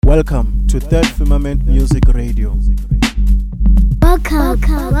Welcome to Third Firmament Music Radio. Welcome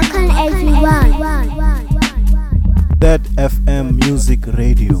everyone. Third FM Music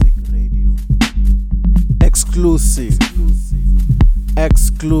Radio. Exclusive.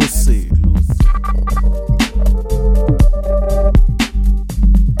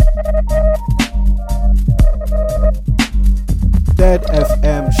 Third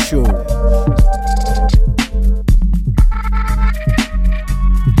FM show.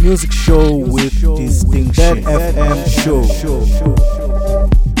 Music show with distinction. Third FM show.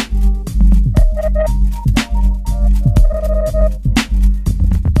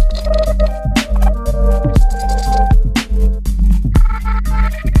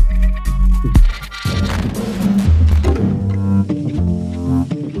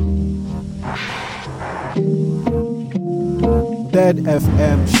 Third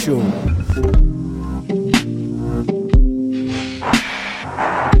FM show.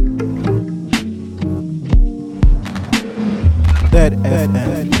 Third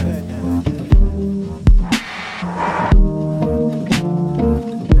FM.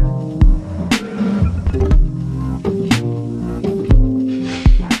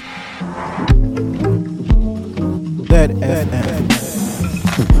 Third FM.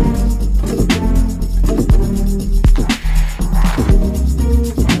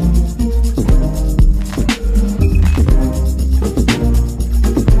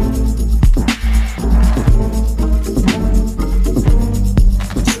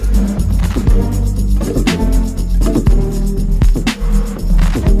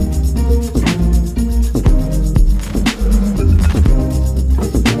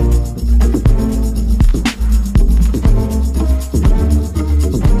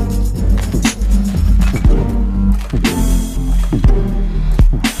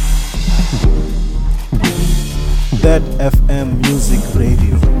 Third FM Music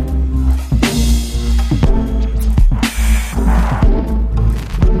Radio.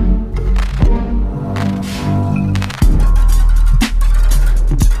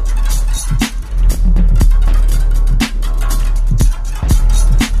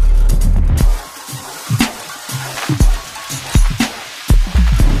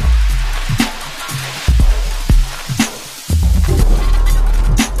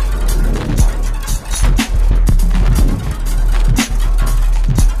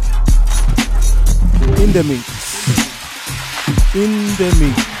 In the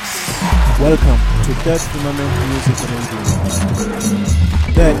mix. Welcome to Third Firmament Music Radio.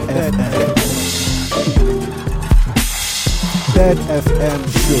 Third FM. Third FM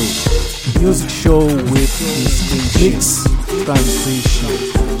show. Music show with distinction. Transition.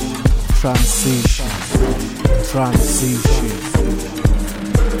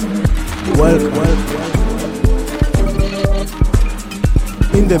 Welcome.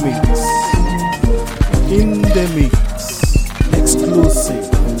 In the mix.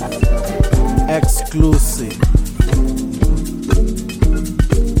 Exclusive.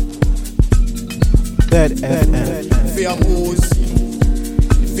 Third FM.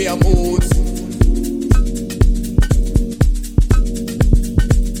 Firmament.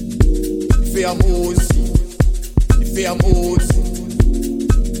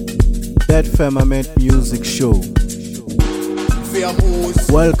 Third Firmament Music Show.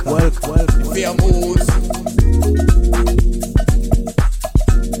 Welcome. Firmament.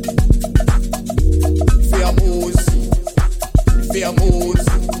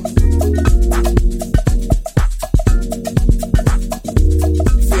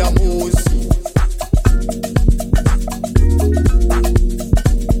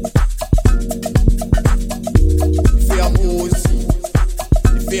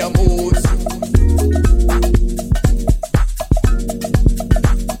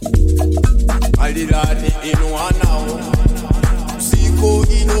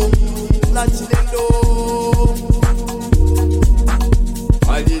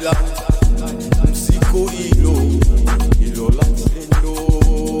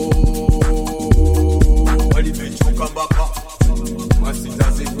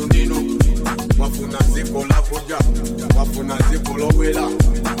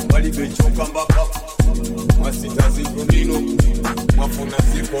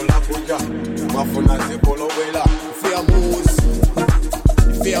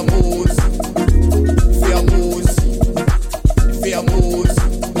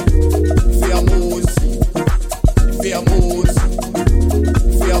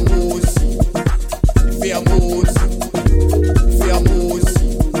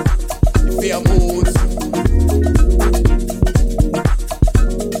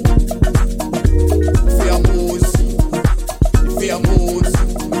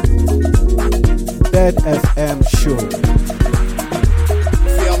 That FM show.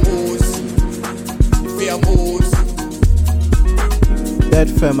 That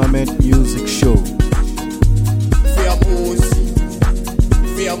Firmament music show.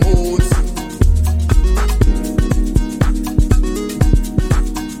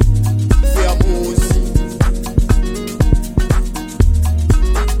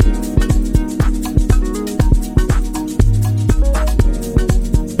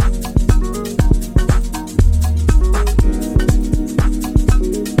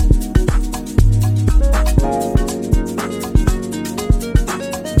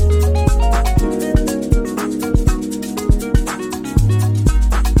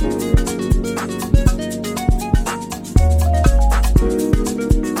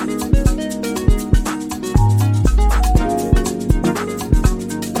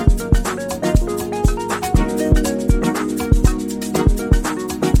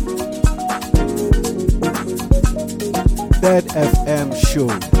 That FM show.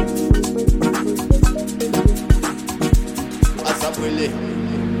 Asabwele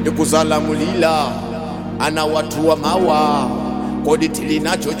ndikuzala mulila ana watu wa mawa kodi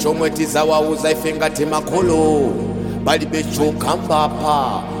tilinacho chomwe tizawauza ife ngati makolo bali becho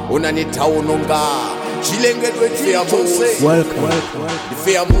kambapa unanita unonga chilengedwe chiamose. Welcome.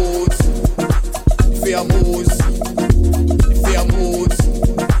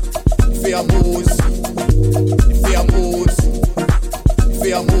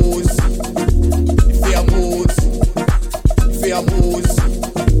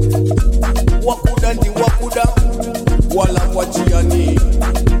 Wakuda ndi wakuda wala wachiani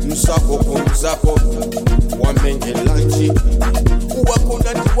msako kumzako wamenye lanchi.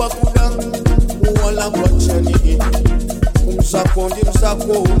 Wakuda ndi wakuda wala wachiani msako ndi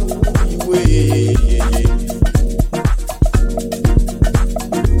msako iwe.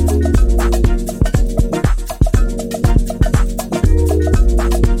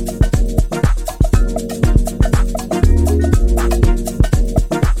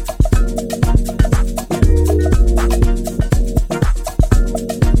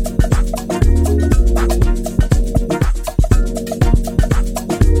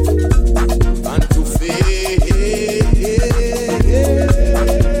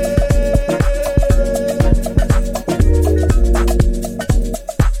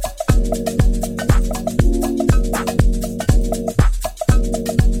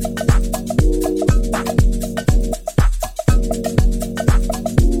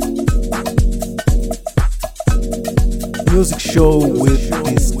 Music show with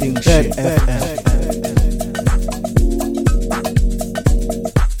distinction. That FM.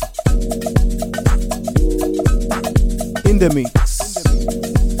 In the mix.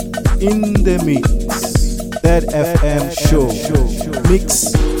 That FM show.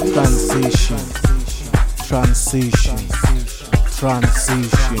 Mix transition.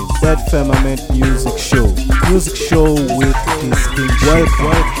 That Firmament music show. Music show with distinction.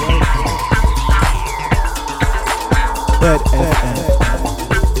 Welcome. That FM.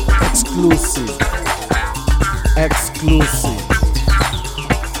 Exclusive.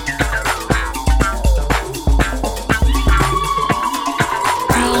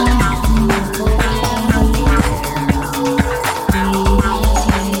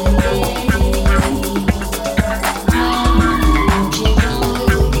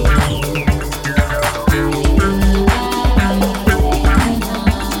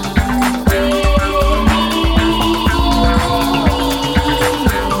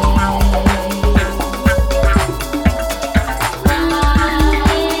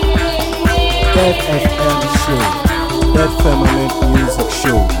 That FM show. That Firmament music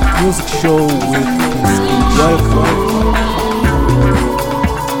show. Music show with distinction. Welcome.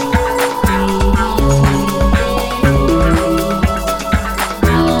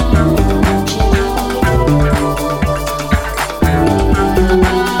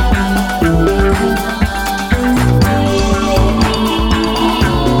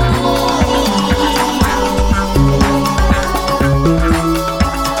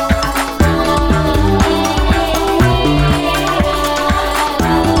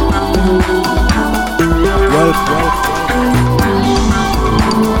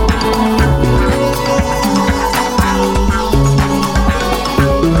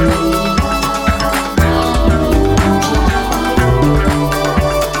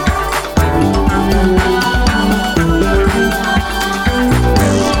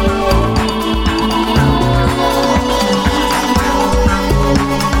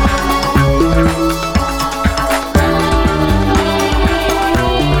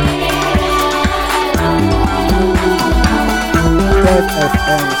 That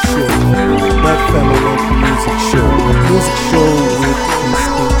FM show. That Firmament Music Show. Music show with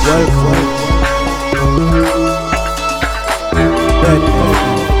distinction.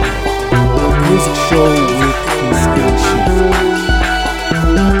 Music show with distinction.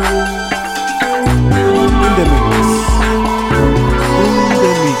 In the mix.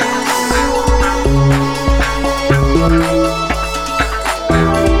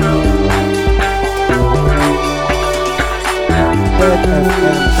 FM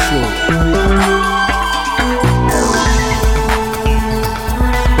show.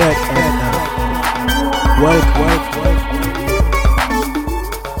 That FM. Work.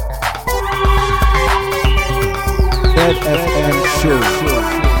 That FM show.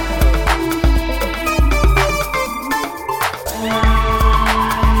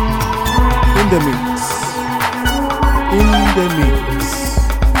 In the mix.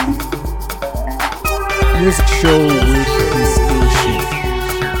 Music show with distinction.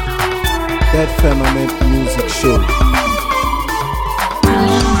 That Firmament music show.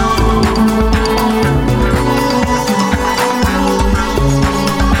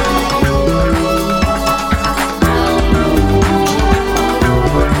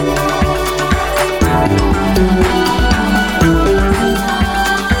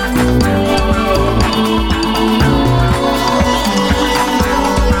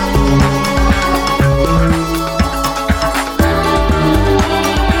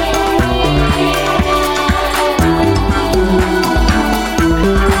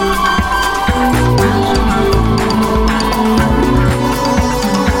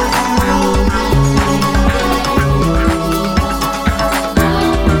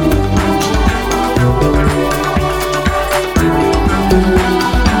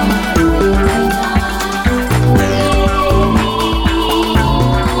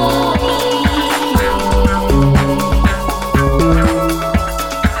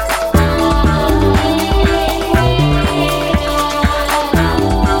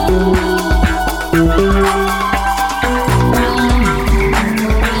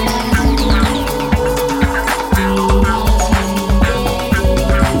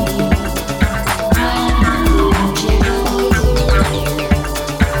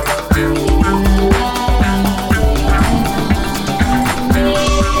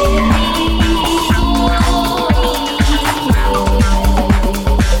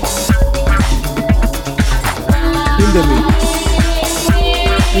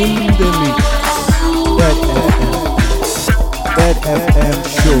 That FM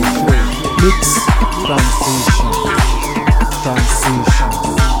show. Mix transition.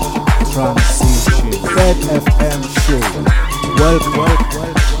 That FM show. Welcome.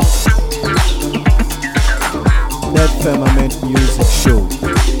 That Firmament music show.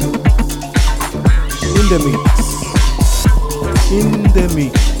 In the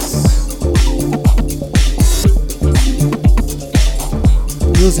mix.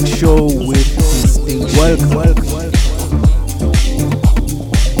 Music show with distinct. Welcome.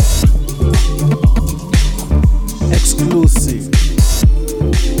 Exclusive.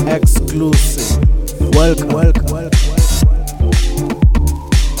 Welcome.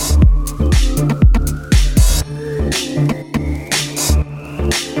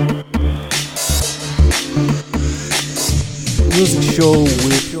 Music show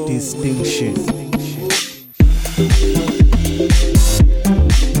with distinction.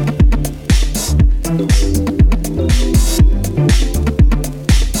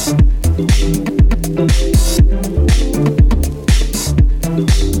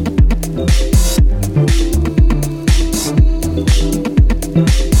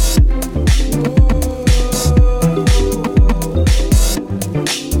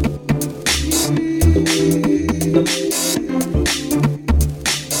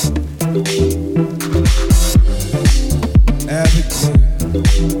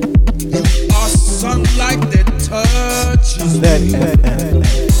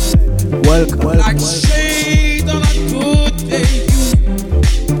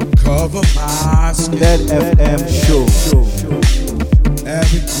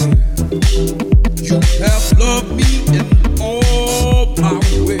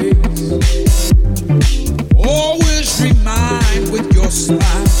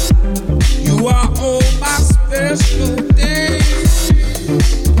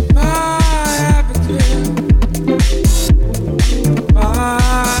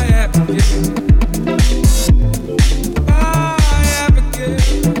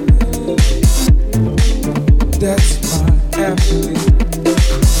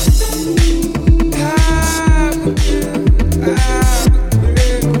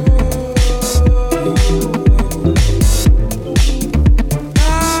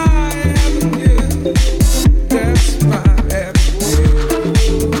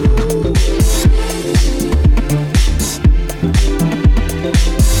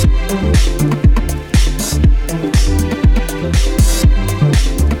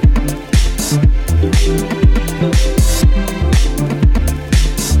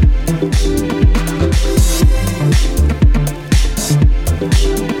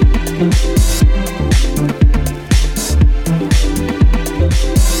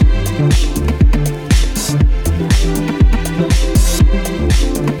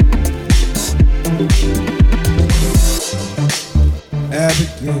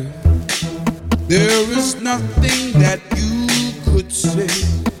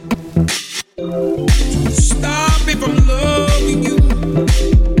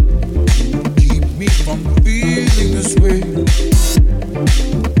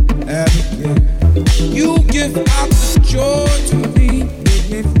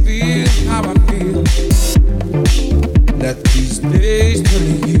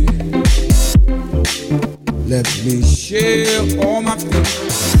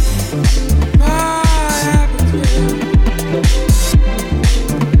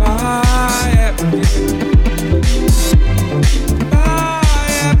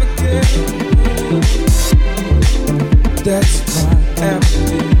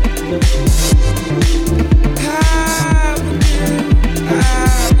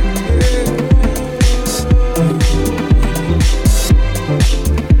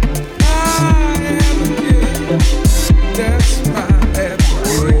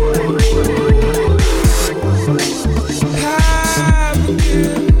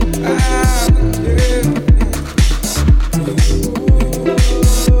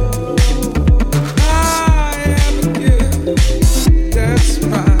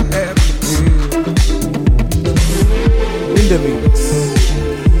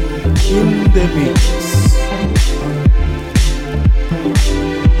 the mix.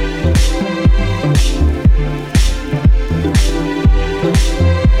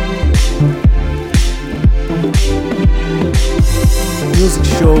 Music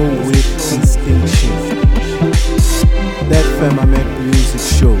show with distinction. That Firmament music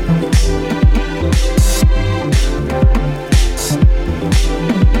show.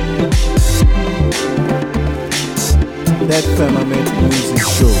 That Firmament music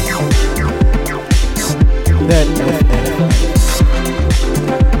show. That FM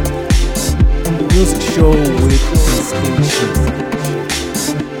music show with distinction.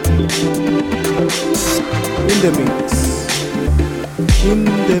 In the mix. In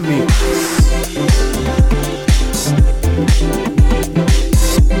the mix.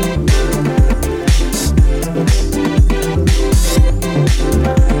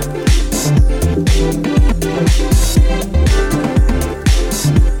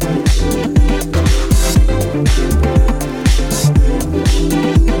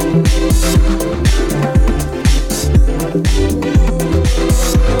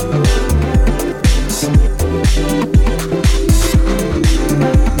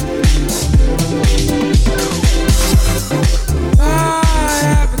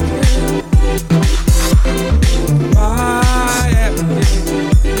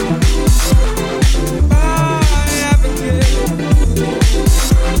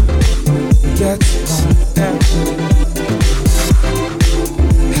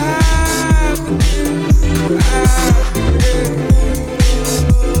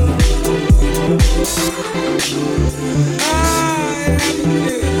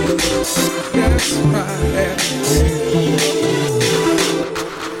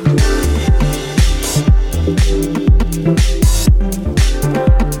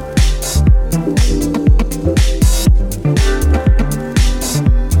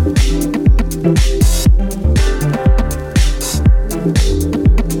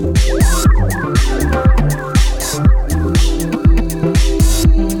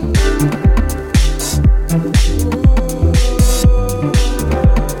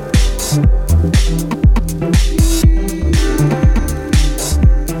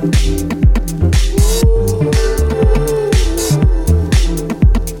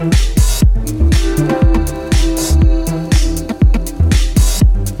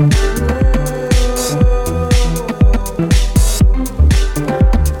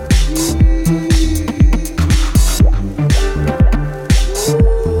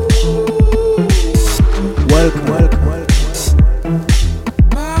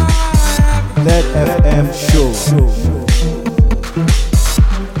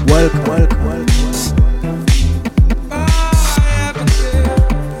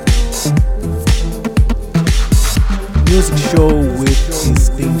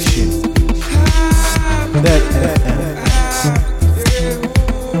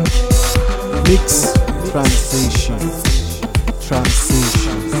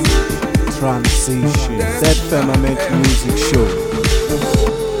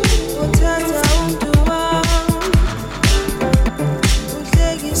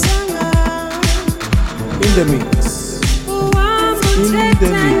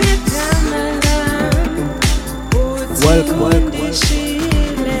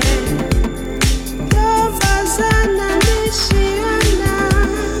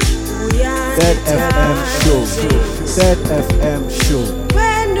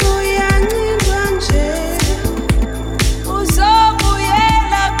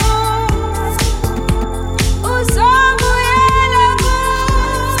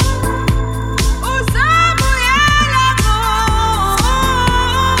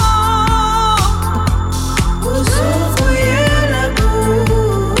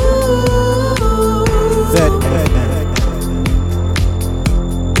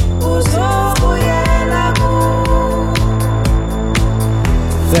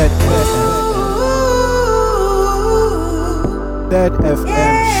 That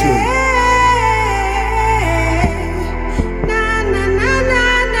FM show.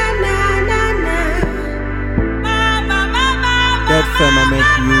 That Firmament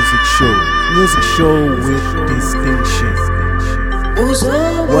music show. Music show with distinction.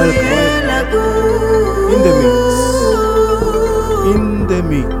 Welcome. In the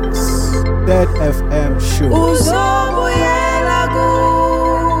mix. That FM show.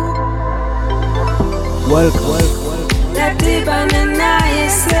 Welcome.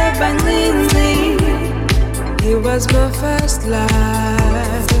 He was my first love.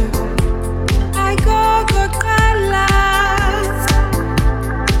 I go kala.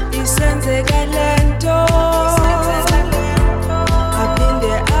 Isenze galento.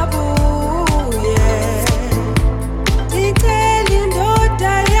 Apinde abu.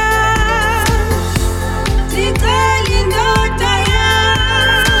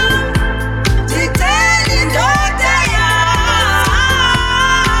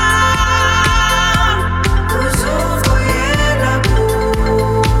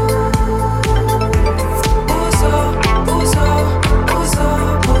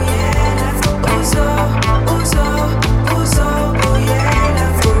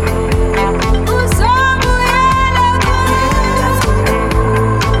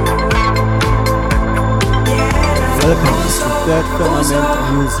 That Firmament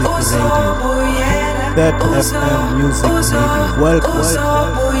Music Radio. That FM Music Radio.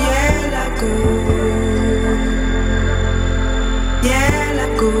 Welcome.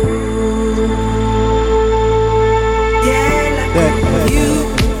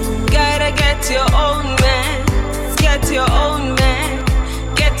 You gotta get your own man, get your own man,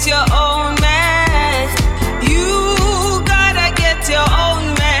 get your own man. You gotta get your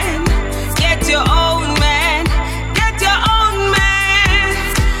own man, get your own man, get your own man.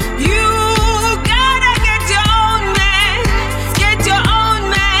 You gotta get your own man, get your own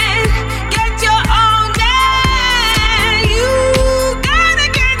man, get your own man. You gotta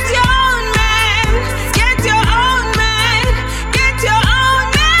get your own man, get your own man, get your own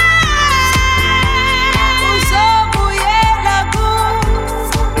man. Uzobuyela ku,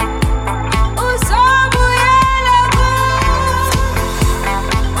 Uzobuyela ku,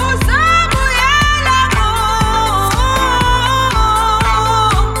 Uzobuyela ku.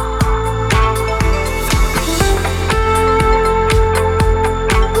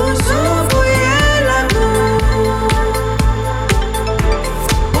 Uzobuyela ku.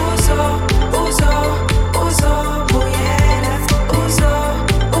 Uzobuyela.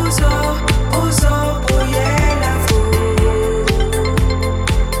 Uzobuyela ku.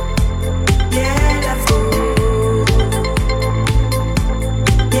 Yela ku.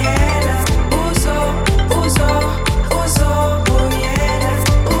 Yela. Uzobuyela. Uzobuyela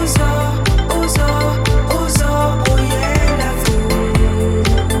ku.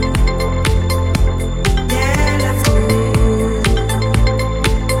 Yela ku.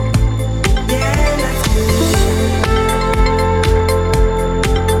 Yela ku.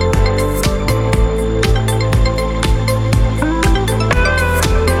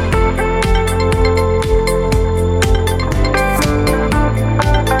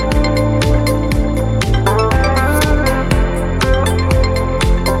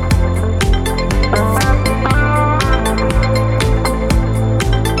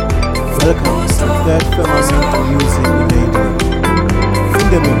 Welcome to that Firmament Music Radio. In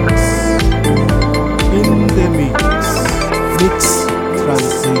the mix. In the mix. Mix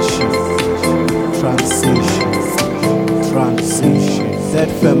transition. Transition. Transition. That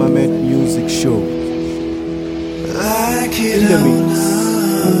Firmament Music Show. In the mix.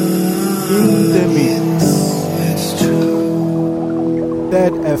 In the mix.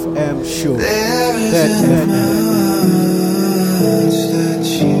 That FM show. That FM.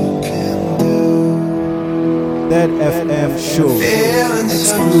 That FM show.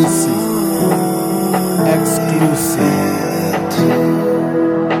 Exclusive.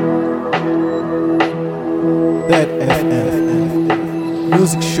 That FM.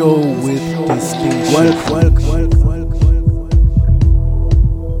 Music show with distinction. Welcome.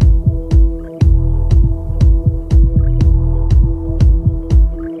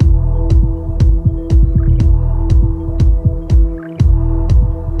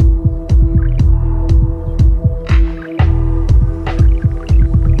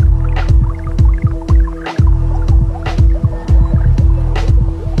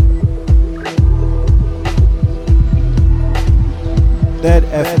 That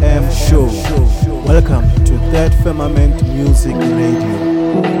FM show. Welcome to that Firmament Music Radio.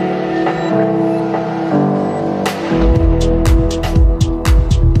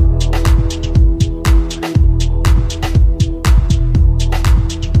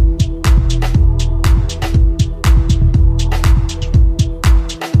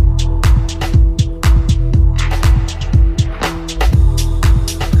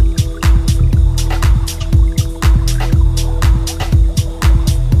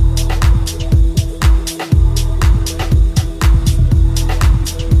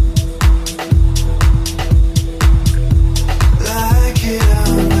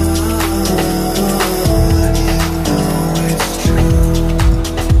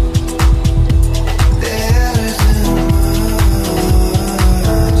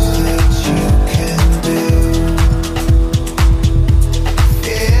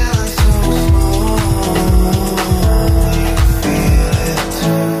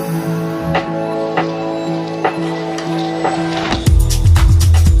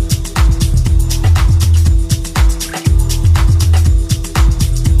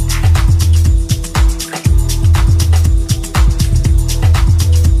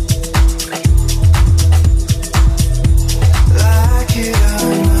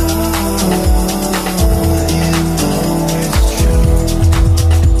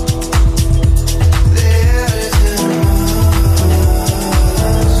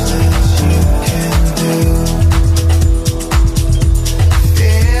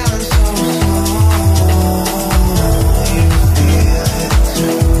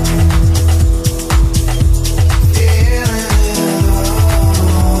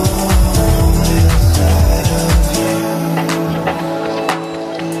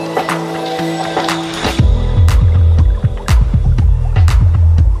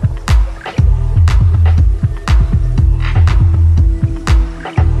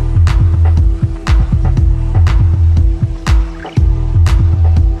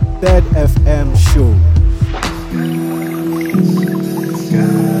 That FM show.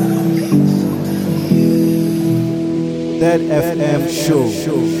 That FM show.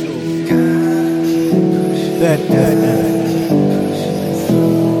 That FM.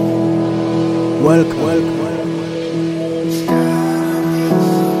 Welcome.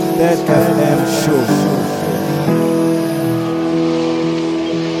 That FM show.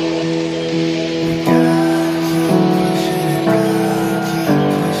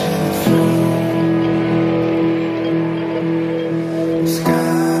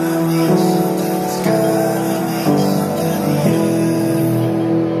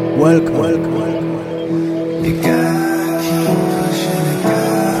 Welcome. You gotta keep pushing it,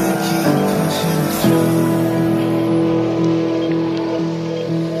 gotta keep pushing it through.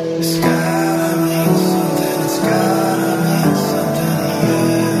 It's gotta mean something, it's gotta mean something to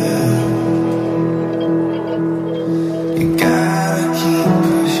you. You gotta keep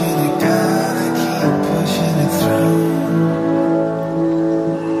pushing it, gotta keep pushing it through.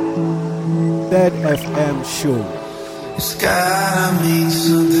 That FM show. It's gotta mean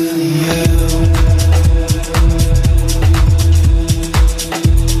something to you.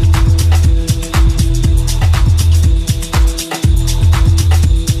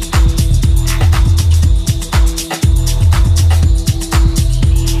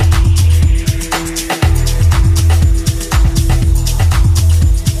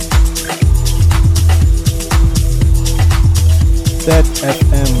 That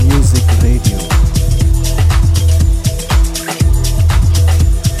FM Music Radio.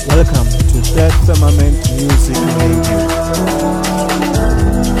 Welcome to that Firmament Music Radio.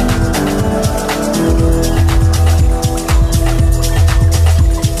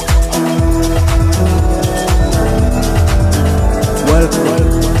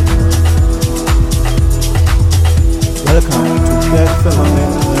 Welcome to that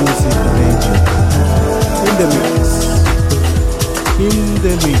Firmament Music Radio. In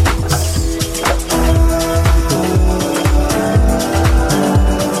the mix.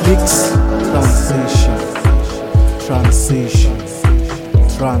 Mix transition.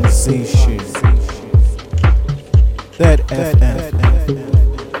 That FM.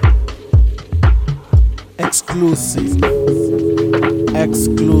 Exclusive.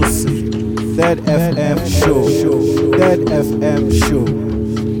 That FM show. That FM show.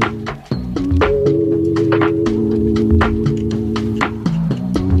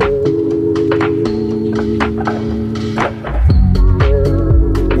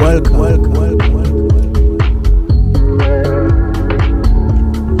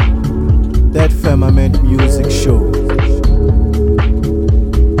 That Firmament Music Show.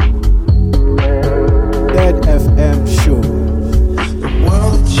 That FM show. The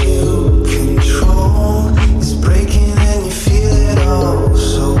world that you control is breaking and you feel it all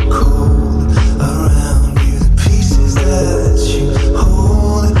so cold around you. The pieces that you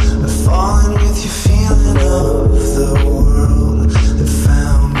hold are falling with your feeling of the world that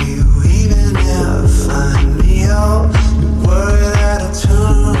found you, even if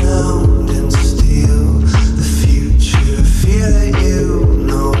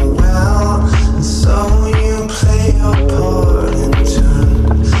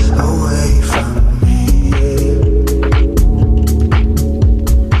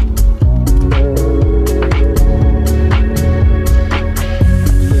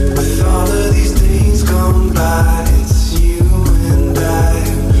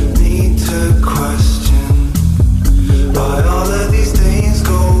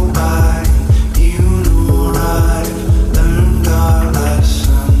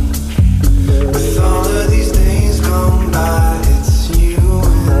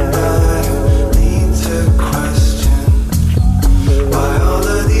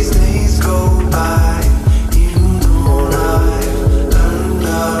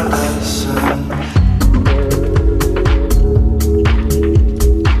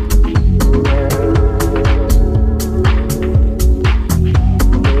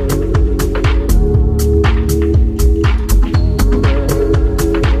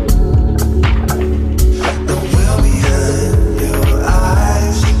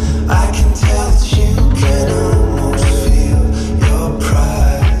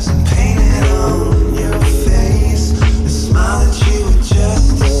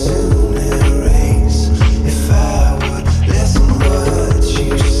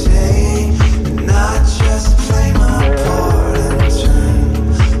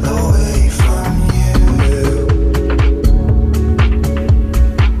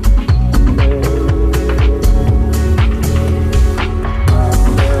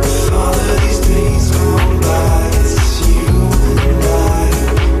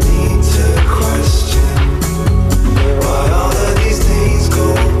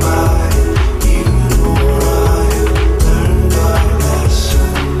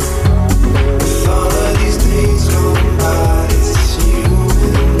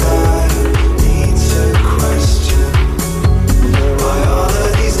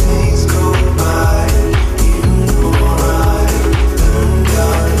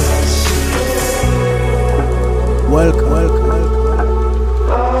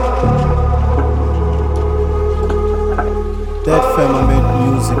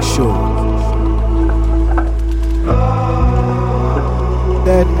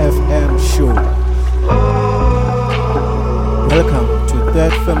Show. Welcome to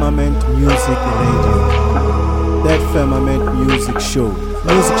That Firmament Music Radio. That Firmament Music Show.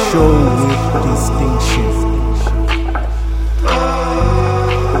 Music show with distinction.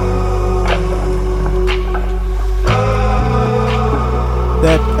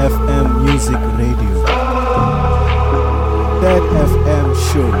 That FM Music Radio. That FM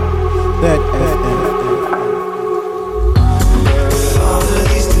Show. That FM. All of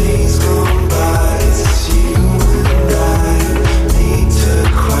these days gone by, it's you and I need to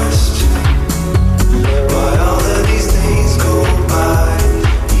question why all of these days go by.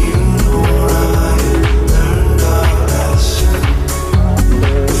 You know I learned our lesson.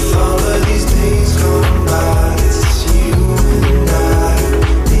 With all of these days gone by, it's you and I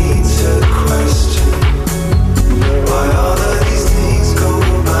need to question why all of these days go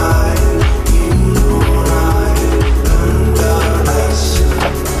by. You know I learned our lesson.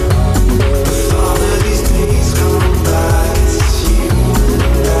 With all of these days gone by, it's you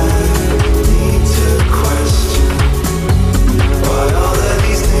and I need to question why all of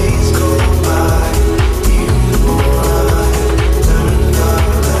these days go by. You know I learned our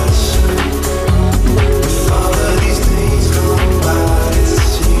lesson. With all of these days gone by, it's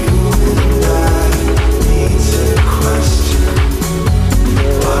you and I need to question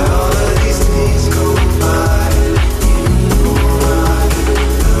why all of these days go by. You know I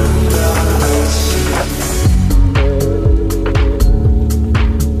learned our lesson.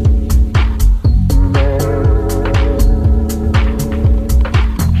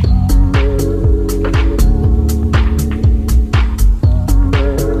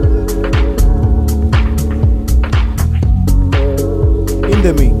 In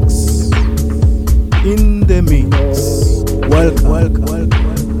the mix. In the mix. Welcome.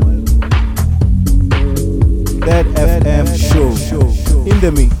 That FM Show. In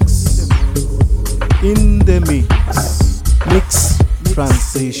the mix. In the mix. Mix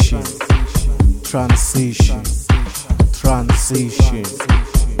transition. Transition. Transition.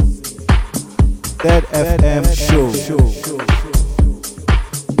 That FM Show.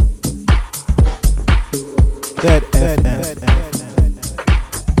 That FM.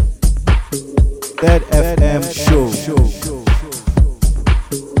 That FM Show.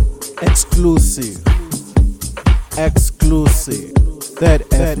 Exclusive. Exclusive. That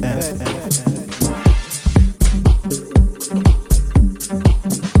FM.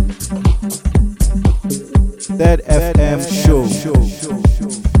 That FM Show.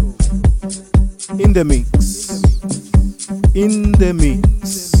 In the mix. In the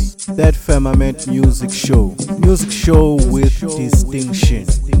mix. That Firmament Music Show. Music show with distinction.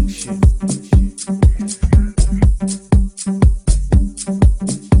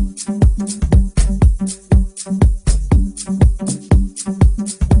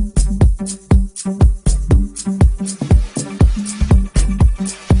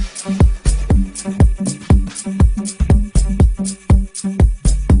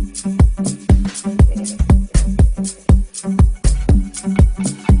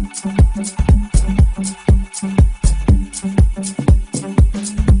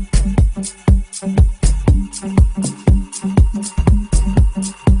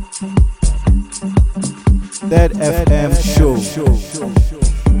 That FM Show.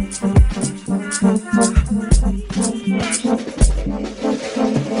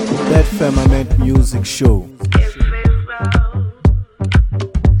 That Firmament Music Show.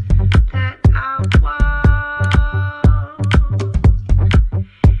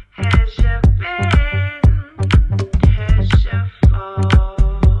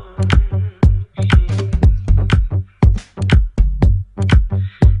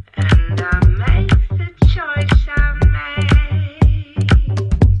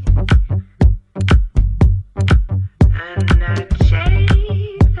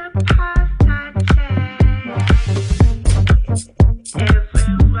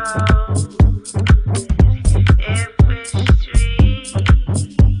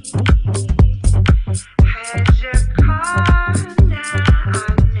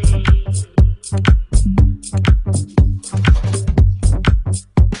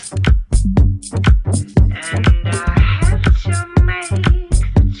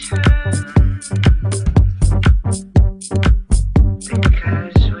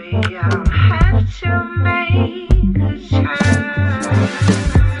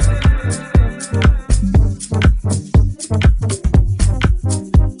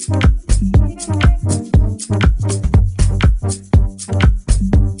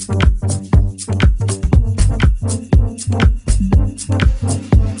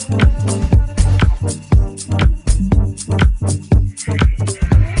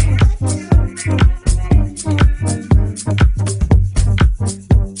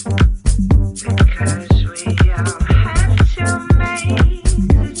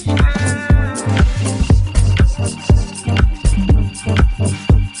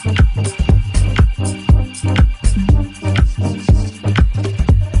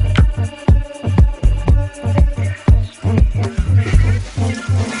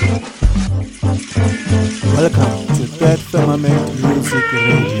 Music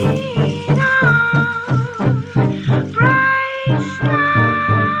Radio.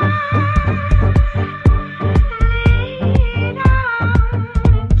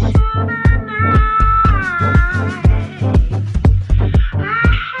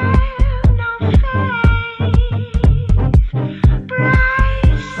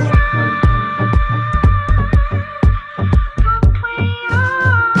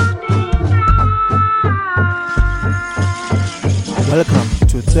 Welcome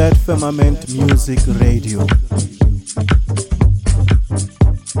to that Firmament Music Radio.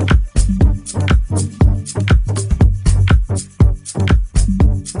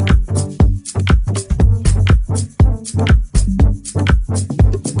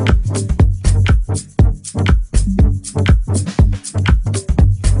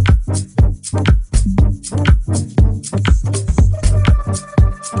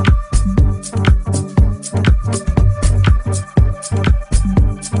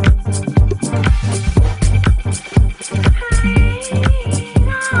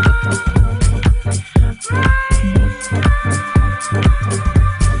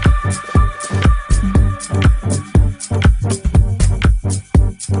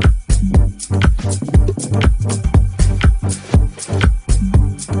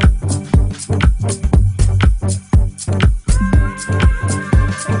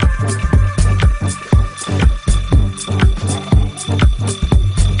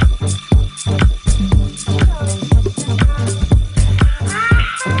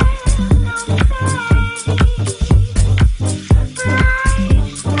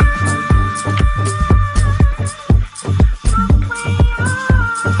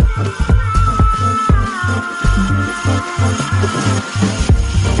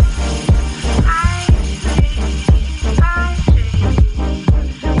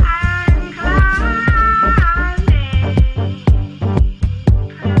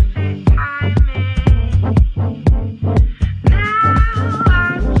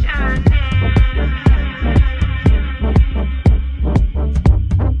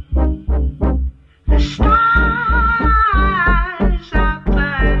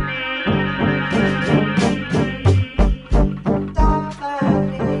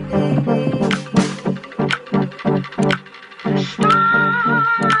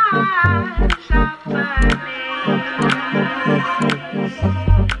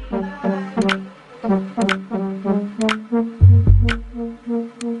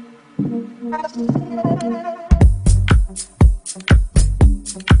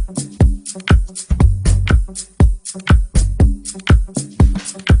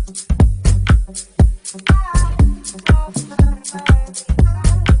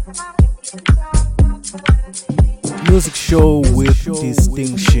 Music show with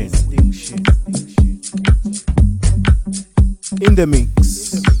distinction. In the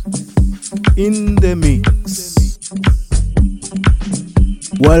mix. In the mix.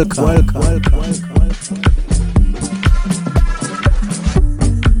 Welcome.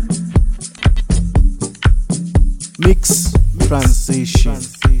 Mix transition.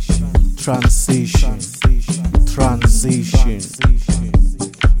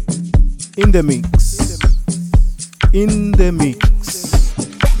 In the mix. In the mix.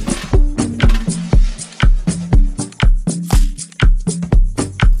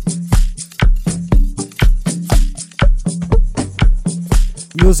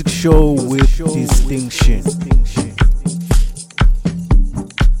 Music show with distinction.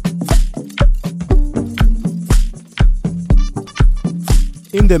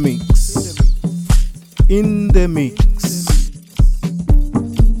 In the mix. In the mix.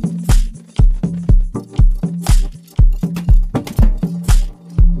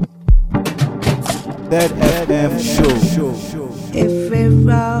 That FM show. Every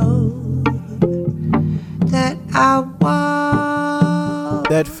road that I walk,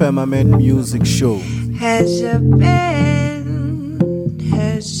 That Firmament Music Show. has a bend,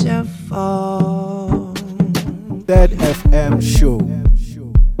 has a fall. That FM show.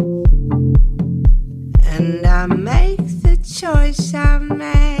 And I make the choice I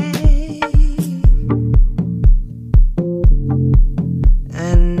made,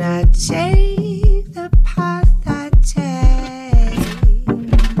 and I take the path I take.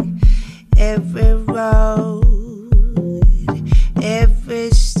 Every road, every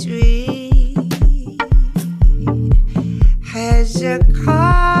street has a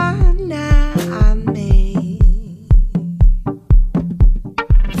corner I made.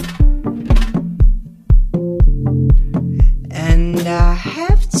 And I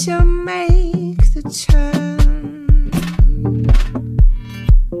have to make the turn,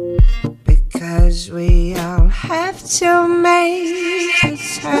 because we all have to make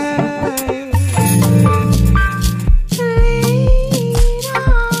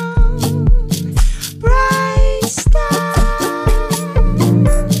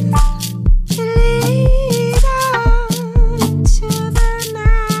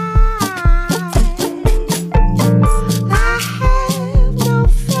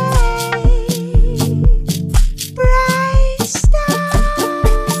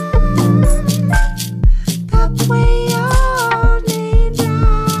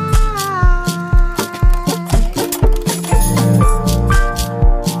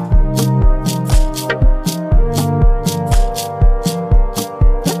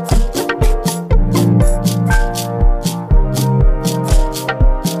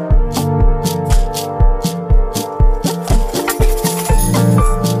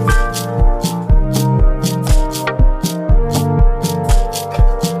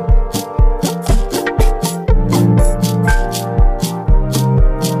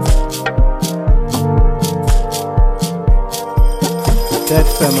That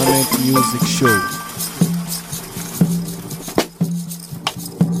Firmament Music Show.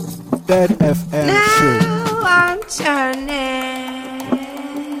 That FM Show. I'm turning.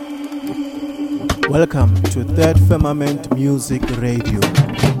 Welcome to That Firmament Music Radio.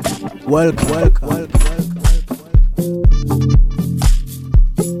 Welcome.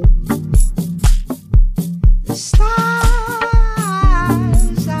 The stars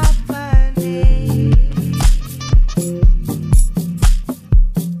are burning.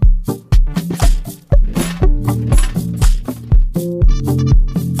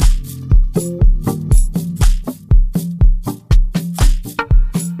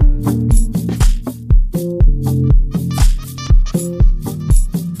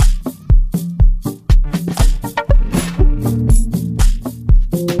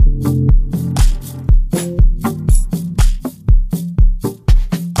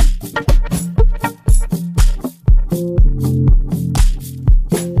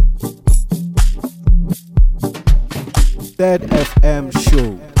 That FM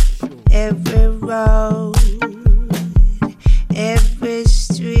Show. Every road, every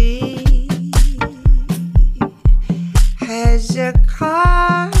street has a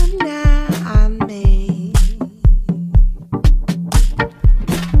corner on me.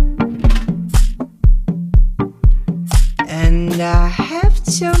 And I have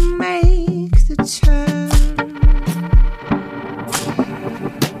to make the turn.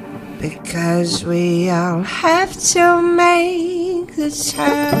 Because we all have to make the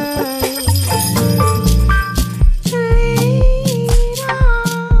turn. Lead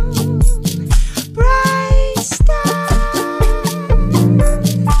on, bright star.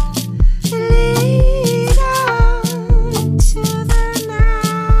 Lead on to the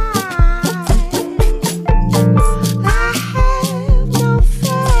night. I have no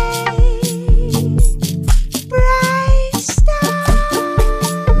faith. Bright star.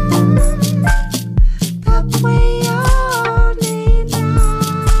 But we only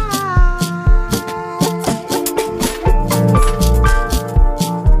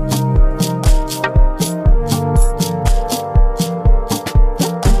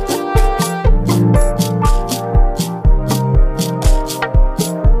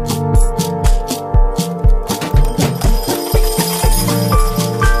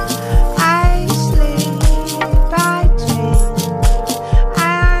I sleep, I dream,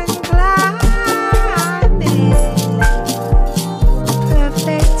 I'm gliding,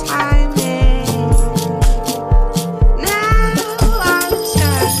 perfect timing. Now I'm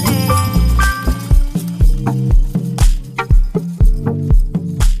turning.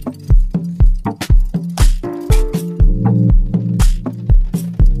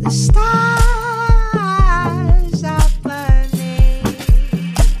 The stars are burning.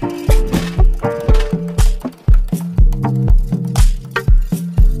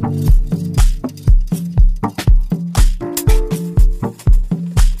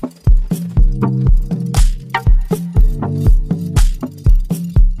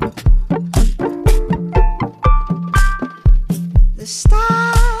 The stars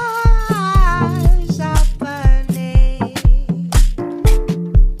are burning.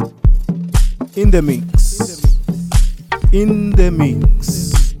 In the mix.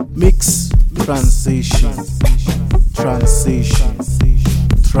 Mix transition.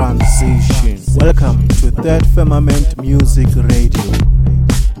 Welcome to That Firmament Music Radio.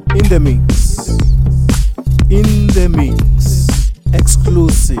 In the mix.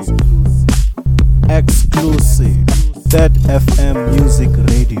 Exclusive. That FM Music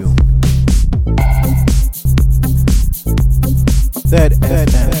Radio. That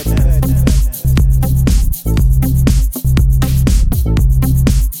FM.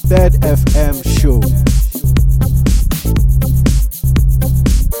 That FM Show.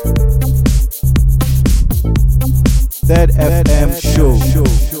 That FM Show.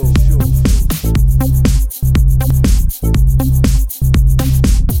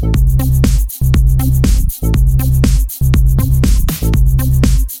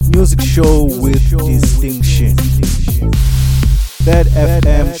 Music show with distinction. That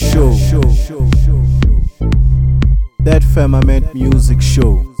FM Show. That Firmament Music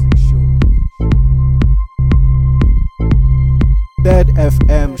Show. That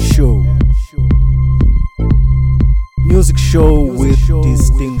FM Show. Music show with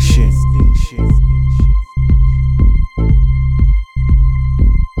distinction.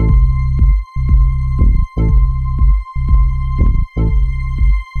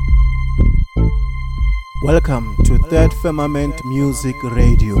 Welcome to That Firmament Music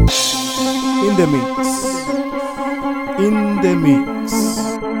Radio. In the mix.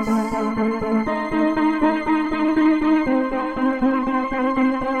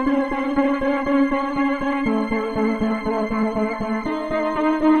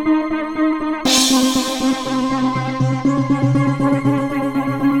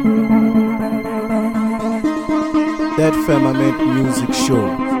 That Firmament Music Show.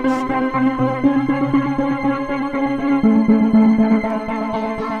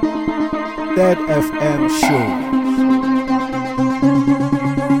 That FM Show.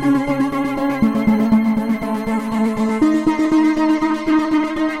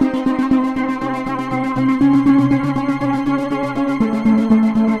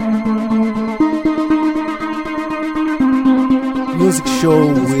 Music show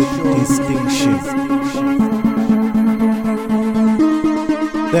with distinction.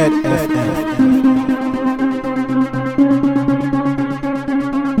 That FM.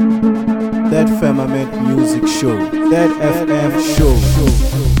 That Firmament Music Show. That FM Show.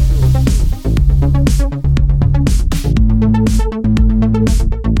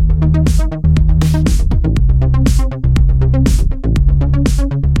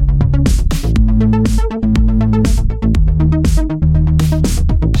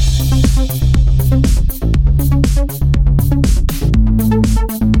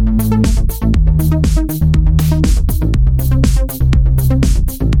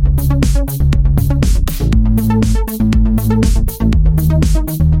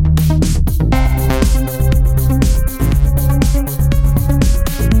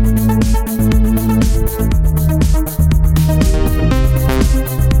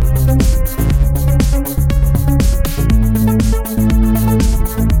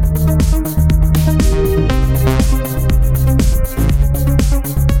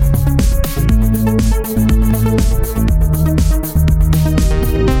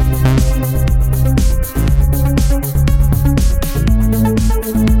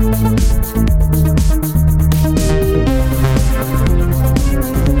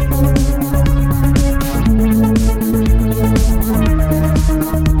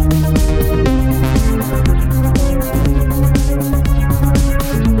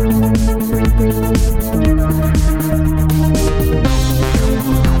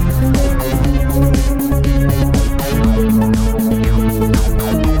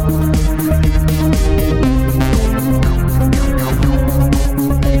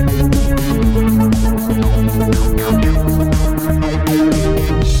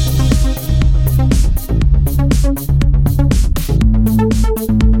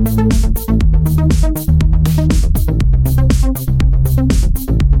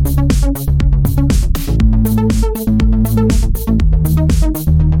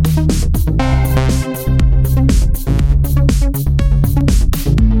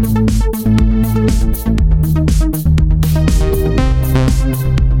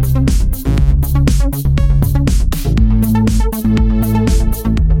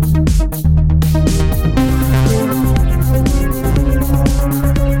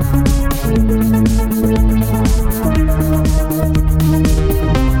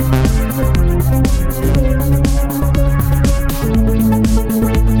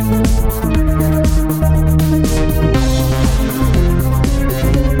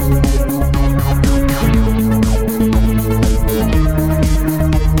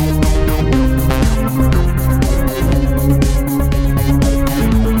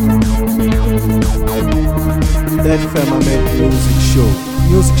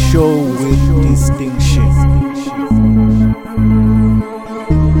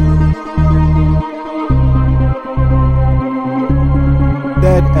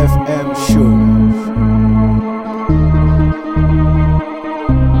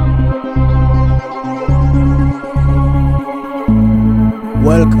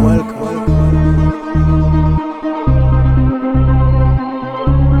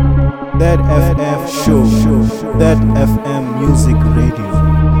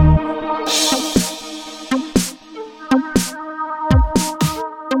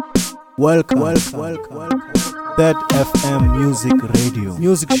 That FM Music Radio.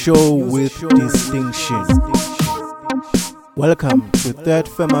 Music show with distinction. Welcome to That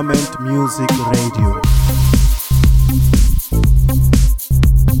Firmament Music Radio.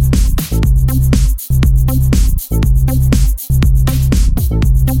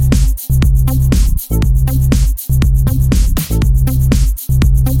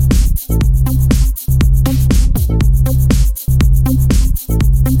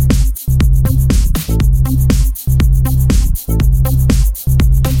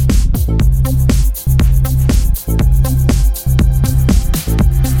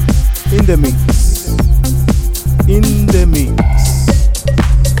 In the mix,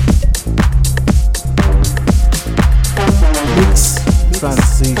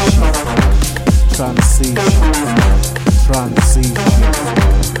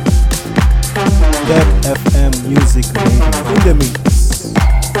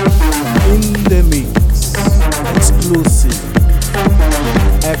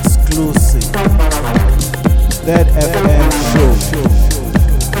 That FM show.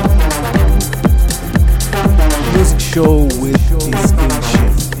 Music show with distinction.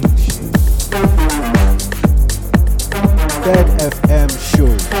 That FM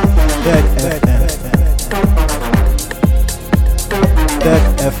show. That FM. That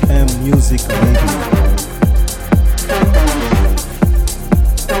FM music radio.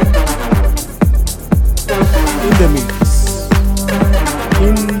 In the mix.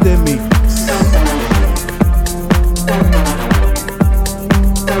 In the mix.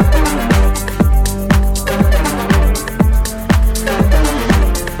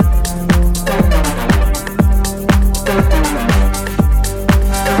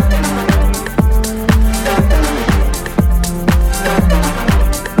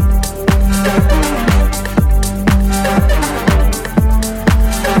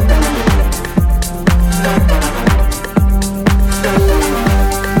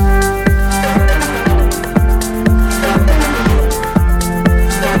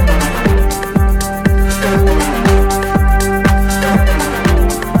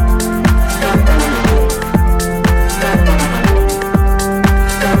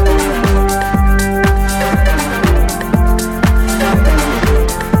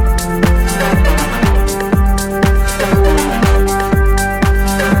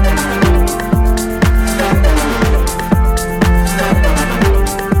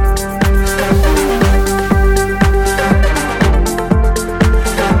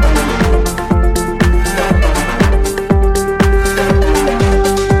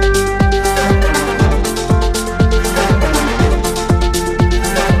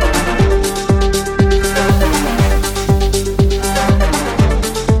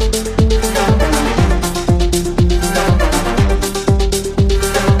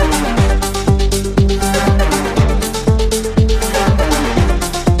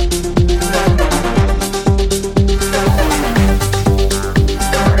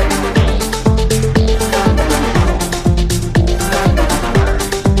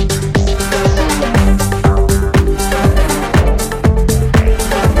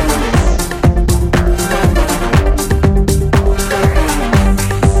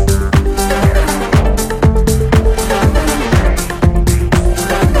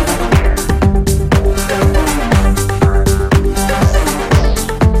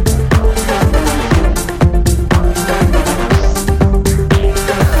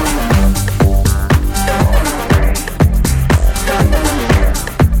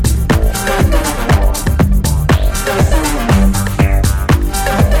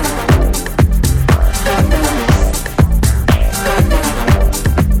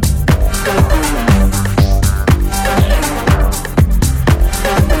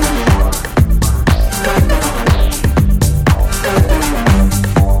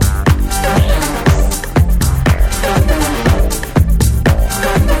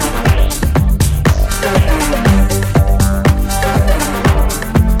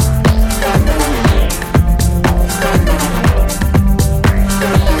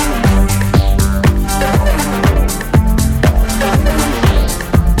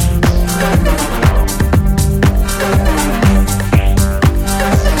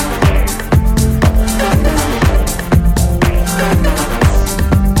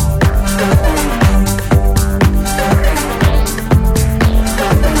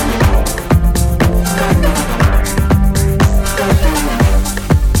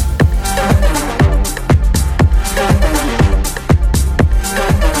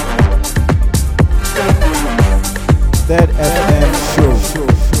 That FM show.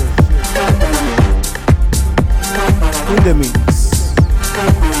 In the mix.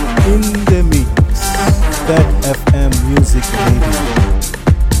 In the mix. That FM music radio.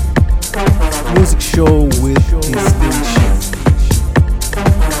 Music show with distinction.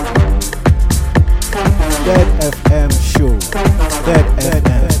 That FM show. That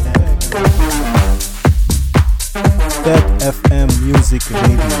FM. That FM music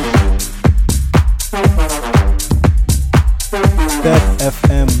radio. That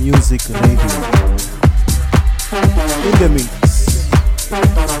FM music radio. In the mix.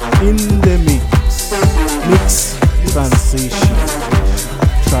 In the mix. Mix transition.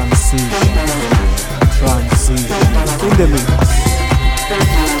 Transition. Transition. In the mix.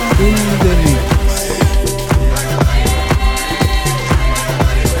 In the mix.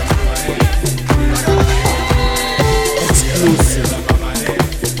 Exclusive.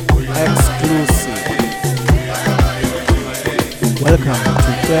 Exclusive. Welcome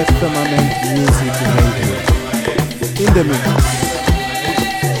to that Firmament Music Radio. In the mix.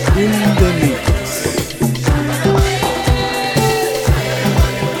 In the mix.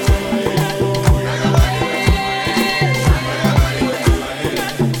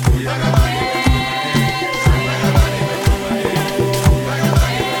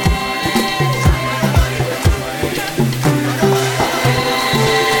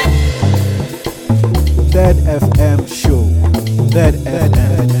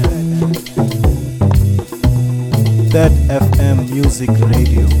 Music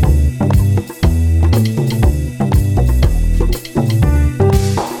Radio.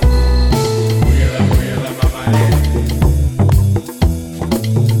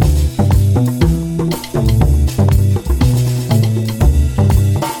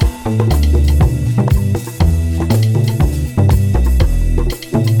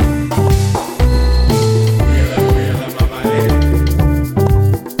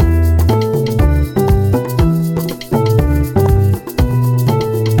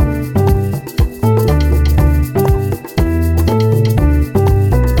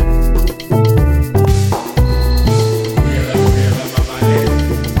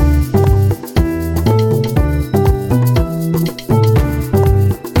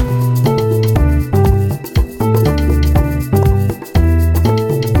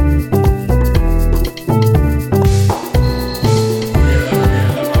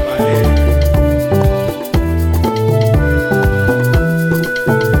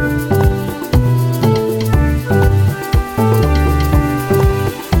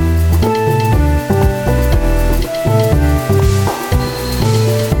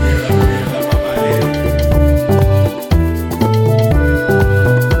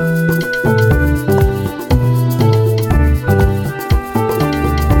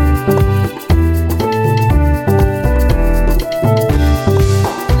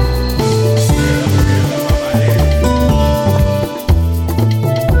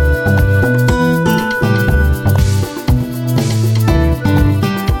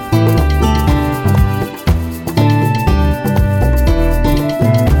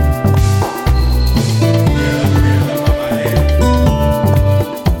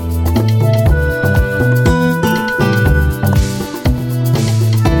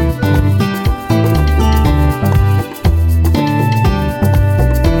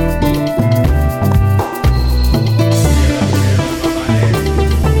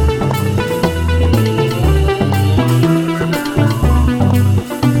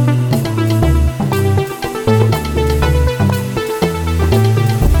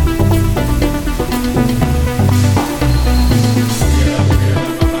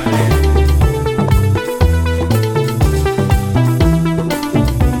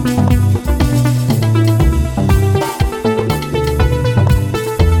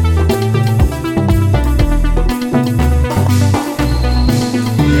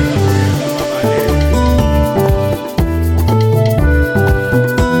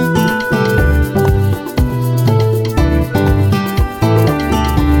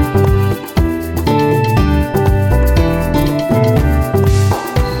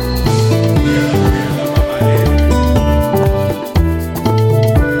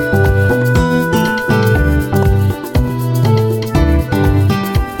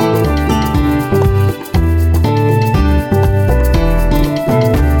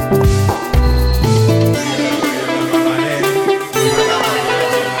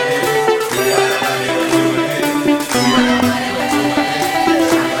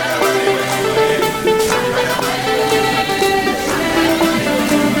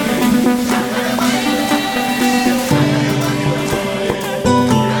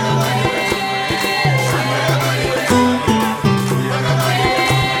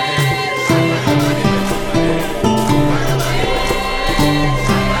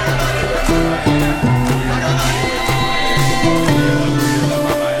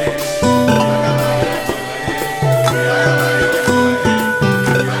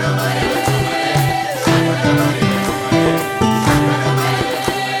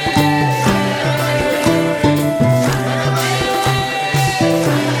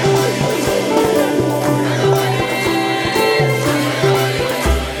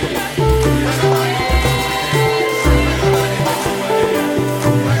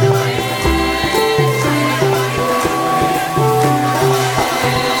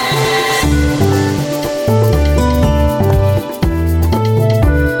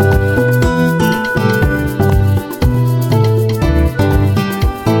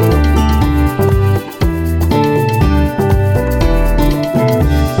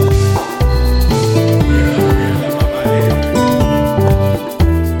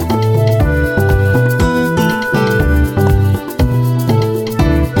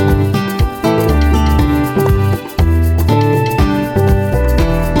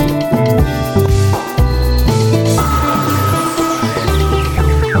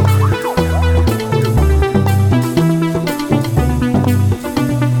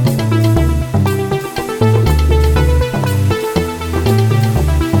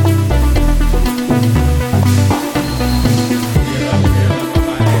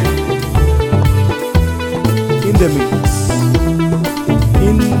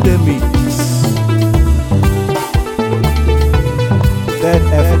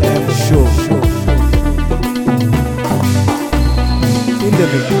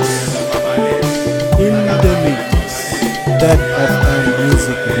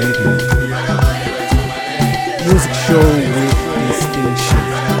 Music Radio. Music show with distinction.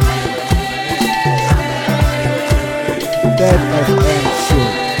 That FM show.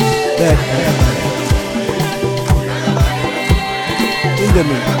 That FM. In the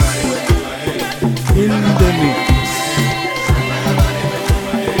mix. In the mix.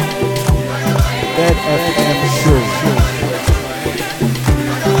 That FM show.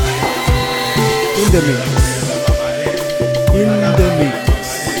 In the mix. In the mix.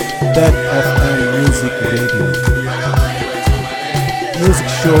 That FM Music Radio. Music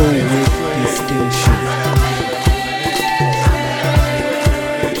show with distinction.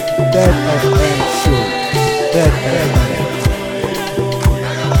 That FM show. That FM.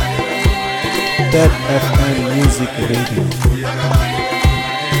 That FM Music Radio.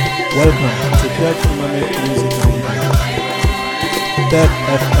 Welcome to that Firmament Music Radio. That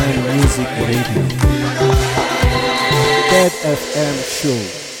FM Music Radio. That FM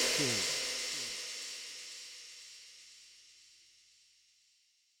show.